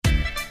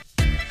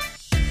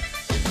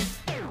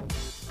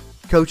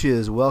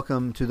Coaches,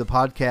 welcome to the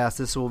podcast.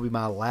 This will be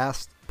my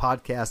last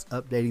podcast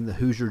updating the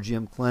Hoosier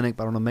Gym Clinic,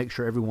 but I want to make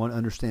sure everyone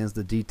understands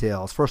the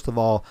details. First of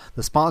all,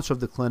 the sponsor of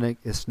the clinic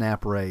is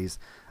SnapRaise.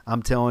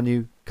 I'm telling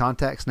you,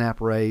 contact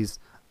SnapRaise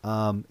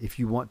if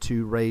you want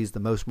to raise the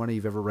most money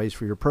you've ever raised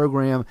for your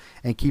program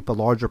and keep a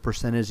larger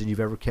percentage than you've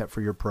ever kept for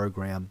your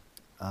program.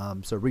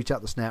 So reach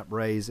out to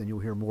SnapRaise, and you'll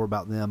hear more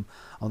about them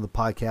on the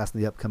podcast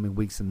in the upcoming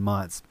weeks and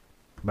months.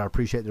 But I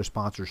appreciate their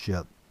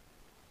sponsorship.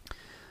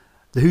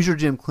 The Hoosier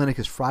Gym Clinic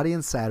is Friday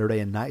and Saturday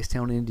in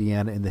Knightstown,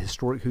 Indiana, in the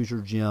historic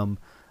Hoosier Gym,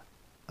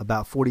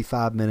 about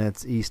 45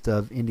 minutes east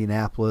of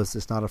Indianapolis.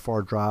 It's not a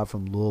far drive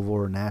from Louisville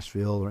or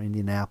Nashville or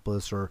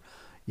Indianapolis or,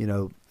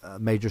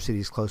 major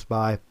cities close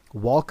by.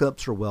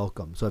 Walk-ups are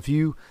welcome. So if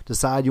you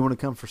decide you want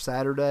to come for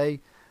Saturday,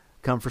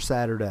 come for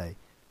Saturday.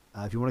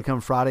 If you want to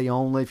come Friday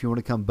only, if you want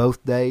to come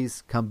both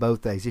days, come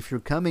both days. If you're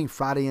coming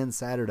Friday and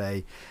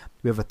Saturday,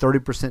 we have a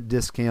 30%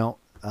 discount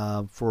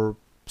for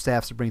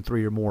staffs that bring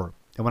 3 or more.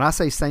 And when I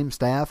say same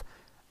staff,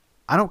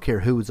 I don't care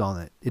who is on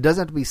it. It doesn't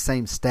have to be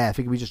same staff.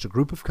 It can be just a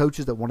group of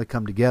coaches that want to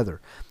come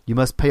together. You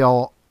must pay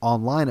all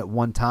online at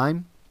one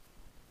time,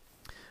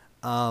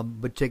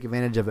 but take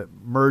advantage of it.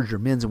 Merge your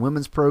men's and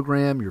women's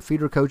program, your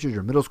feeder coaches,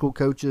 your middle school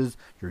coaches,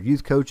 your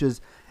youth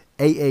coaches.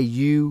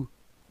 AAU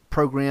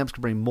programs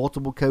can bring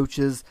multiple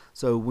coaches.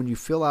 So when you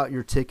fill out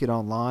your ticket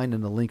online,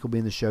 and the link will be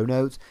in the show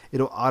notes,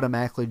 it'll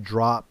automatically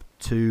drop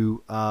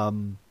to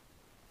 30%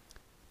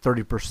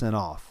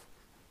 off.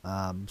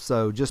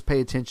 So just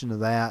pay attention to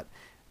that.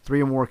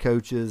 3 or more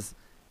coaches,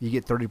 you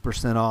get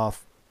 30%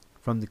 off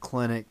from the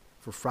clinic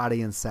for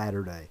Friday and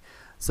Saturday.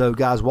 So,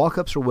 guys,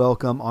 walk-ups are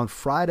welcome. On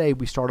Friday,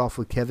 we start off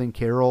with Kevin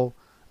Carroll,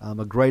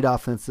 a great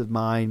offensive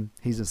mind.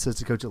 He's an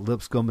assistant coach at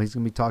Lipscomb. He's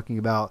going to be talking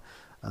about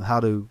how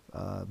to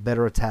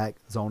better attack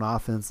zone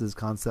offenses,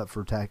 concepts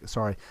for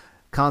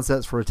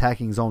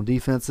attacking zone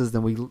defenses.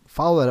 Then we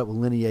follow that up with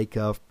Lenny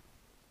Acuff,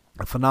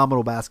 a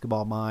phenomenal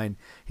basketball mind.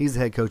 He's the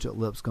head coach at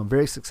Lipscomb,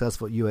 very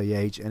successful at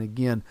UAH, and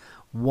again,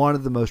 one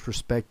of the most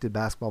respected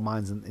basketball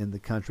minds in the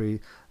country.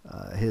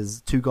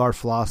 His two-guard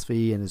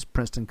philosophy and his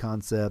Princeton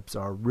concepts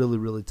are really,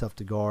 really tough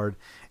to guard,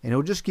 and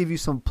it'll just give you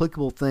some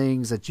applicable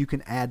things that you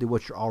can add to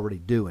what you're already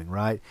doing,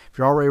 right? If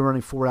you're already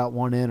running 4 out,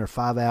 1 in, or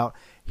 5 out,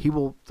 he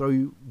will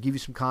give you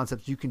some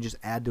concepts you can just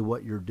add to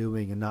what you're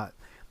doing and not,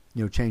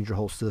 change your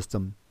whole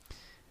system.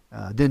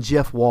 Then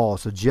Jeff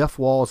Walls. So Jeff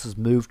Walls has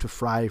moved to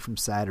Friday from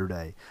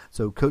Saturday.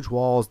 So Coach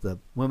Walls, the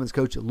women's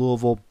coach at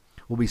Louisville,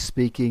 will be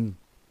speaking.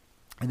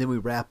 And then we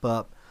wrap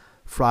up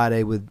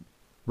Friday with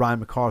Ryan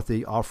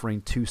McCarthy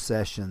offering 2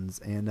 sessions.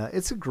 And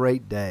it's a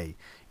great day.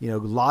 A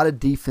lot of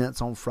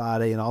defense on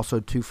Friday and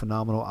also 2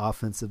 phenomenal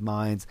offensive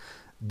minds.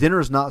 Dinner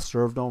is not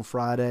served on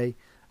Friday.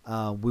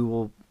 We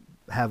will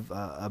have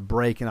a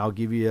break, and I'll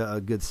give you a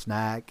good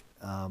snack.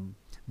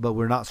 But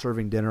we're not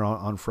serving dinner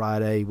on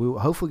Friday. We will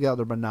hopefully get out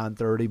there by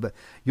 9:30, but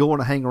you'll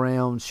want to hang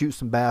around, shoot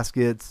some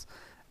baskets,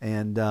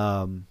 and,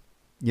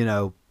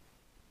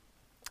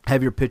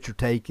 have your picture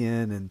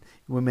taken, and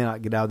we may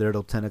not get out there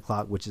till 10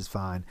 o'clock, which is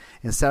fine.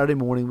 And Saturday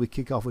morning, we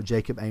kick off with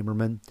Jacob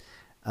Amerman,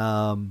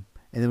 and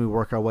then we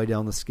work our way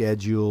down the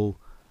schedule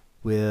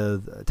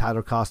with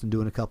Tyler Costin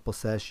doing a couple of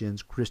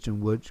sessions,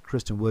 Kristen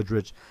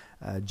Woodrich,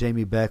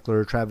 Jamie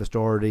Beckler, Travis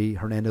Doherty,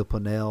 Hernando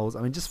Pinells.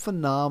 I mean, just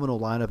phenomenal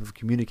lineup of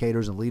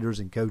communicators and leaders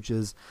and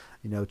coaches.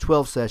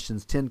 12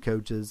 sessions, 10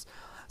 coaches.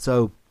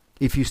 So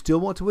if you still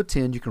want to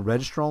attend, you can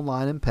register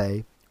online and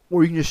pay,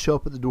 or you can just show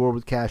up at the door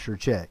with cash or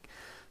check.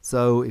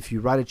 So if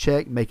you write a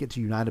check, make it to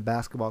United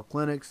Basketball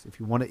Clinics. If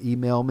you want to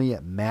email me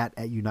at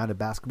matt@United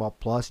Basketball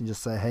Plus and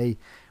just say, hey,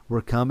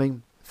 we're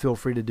coming, feel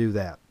free to do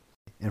that.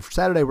 And for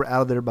Saturday, we're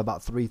out of there by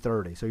about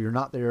 3:30. So you're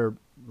not there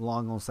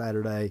long on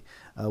Saturday.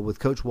 With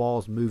Coach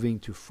Walls moving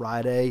to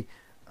Friday,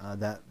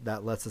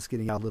 that lets us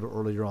get out a little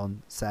earlier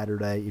on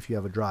Saturday if you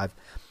have a drive.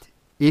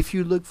 If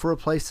you look for a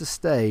place to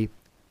stay,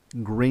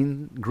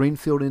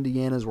 Greenfield,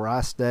 Indiana is where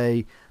I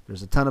stay.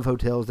 There's a ton of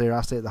hotels there.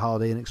 I stay at the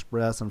Holiday Inn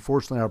Express.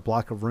 Unfortunately, our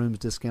block of rooms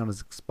discount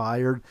is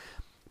expired.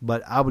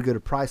 But I would go to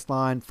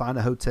Priceline, find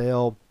a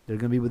hotel. They're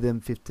going to be within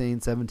 15,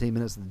 17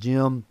 minutes of the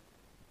gym.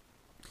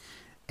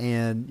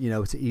 And,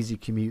 it's an easy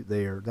commute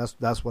there.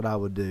 That's what I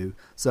would do.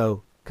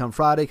 So come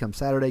Friday, come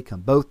Saturday,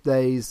 come both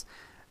days.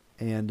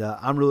 And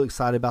I'm really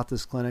excited about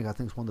this clinic. I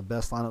think it's one of the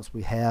best lineups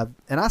we have.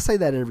 And I say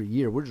that every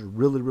year. We're just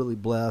really, really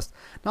blessed,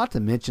 not to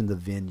mention the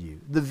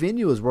venue. The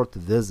venue is worth the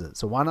visit.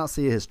 So why not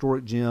see a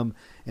historic gym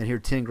and hear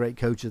 10 great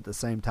coaches at the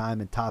same time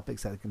and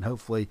topics that can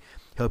hopefully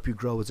help you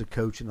grow as a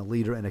coach and a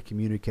leader and a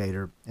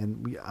communicator.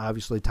 And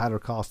obviously Tyler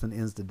Costin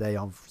ends the day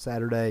on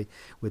Saturday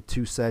with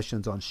 2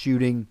 sessions on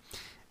shooting.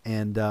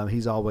 And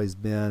he's always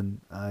been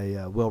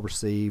a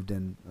well-received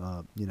and,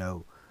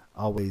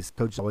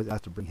 coaches always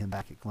have to bring him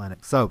back at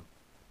clinic. So,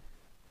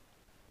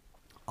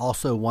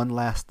 also, one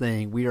last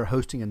thing. We are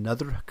hosting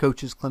another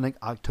coaches clinic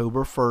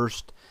October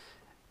 1st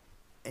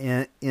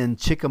in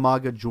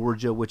Chickamauga,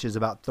 Georgia, which is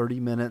about 30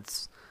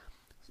 minutes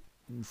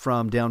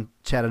from down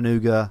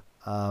Chattanooga,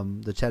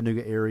 the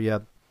Chattanooga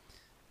area.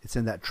 It's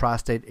in that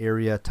tri-state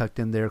area, tucked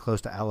in there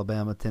close to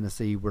Alabama,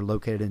 Tennessee. We're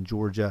located in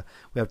Georgia.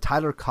 We have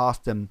Tyler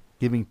Costin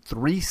giving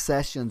 3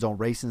 sessions on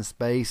Race in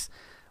Space.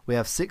 We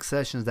have 6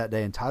 sessions that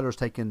day, and Tyler's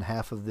taken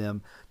half of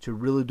them to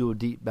really do a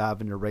deep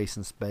dive into Race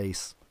in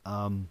Space.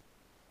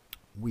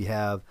 We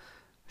have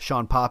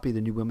Sean Poppy,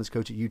 the new women's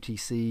coach at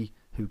UTC,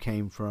 who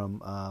came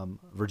from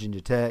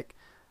Virginia Tech.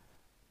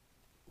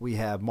 We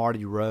have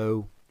Marty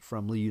Rowe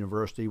from Lee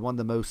University, one of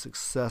the most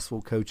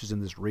successful coaches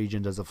in this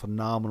region, does a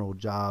phenomenal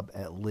job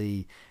at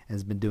Lee and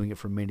has been doing it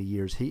for many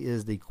years. He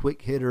is the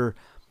quick hitter,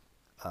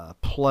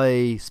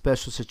 play,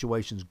 special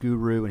situations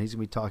guru, and he's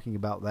going to be talking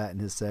about that in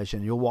his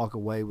session. You'll walk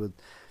away with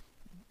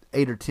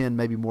 8 or 10,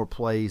 maybe more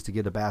plays to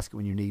get a basket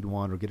when you need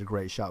one or get a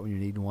great shot when you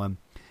need one.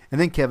 And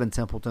then Kevin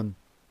Templeton.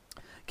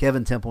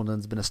 Kevin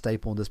Templeton's been a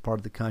staple in this part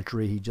of the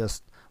country. He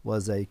just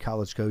was a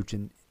college coach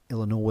in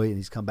Illinois, and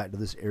he's come back to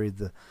this area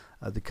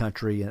of the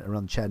country and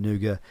around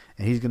Chattanooga,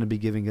 and he's going to be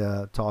giving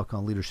a talk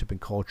on leadership and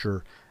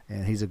culture,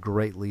 and he's a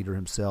great leader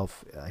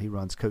himself. He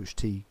runs Coach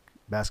T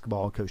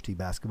basketball and Coach T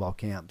basketball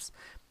camps,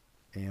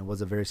 and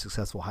was a very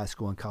successful high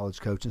school and college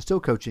coach and still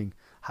coaching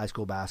high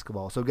school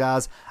basketball. So,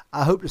 guys,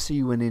 I hope to see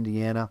you in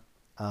Indiana.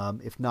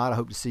 If not, I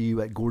hope to see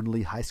you at Gordon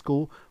Lee High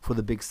School for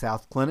the Big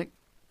South Clinic.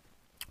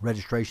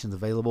 Registration's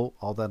available.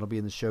 All that will be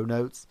in the show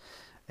notes.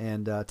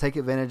 And take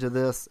advantage of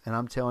this. And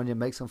I'm telling you,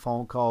 make some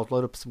phone calls,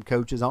 load up some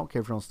coaches. I don't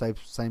care if you're on the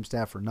same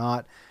staff or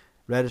not.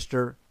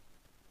 Register.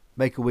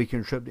 Make a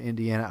weekend trip to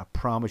Indiana. I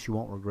promise you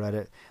won't regret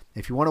it.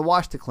 If you want to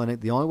watch the clinic,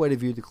 the only way to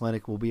view the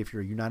clinic will be if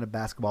you're a United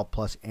Basketball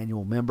Plus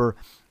annual member,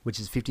 which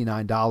is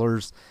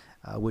 $59,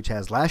 which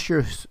has last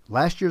year's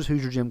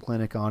Hoosier Gym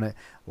Clinic on it,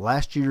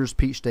 last year's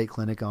Peach State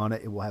Clinic on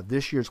it. It will have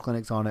this year's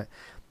clinics on it,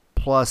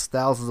 plus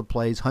thousands of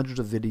plays, hundreds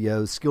of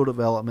videos, skill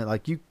development.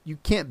 Like you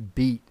can't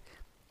beat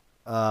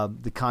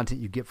the content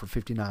you get for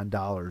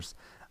 $59.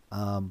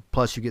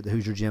 Plus you get the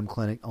Hoosier Gym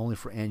Clinic only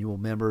for annual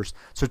members.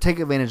 So take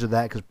advantage of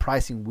that because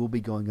pricing will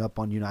be going up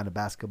on United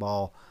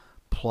Basketball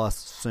Plus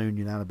soon,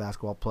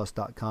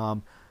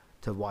 UnitedBasketballPlus.com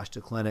to watch the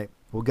clinic.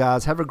 Well,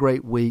 guys, have a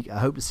great week. I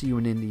hope to see you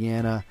in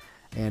Indiana.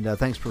 And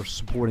thanks for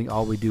supporting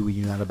all we do with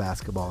United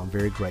Basketball. I'm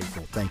very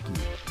grateful. Thank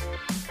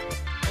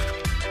you.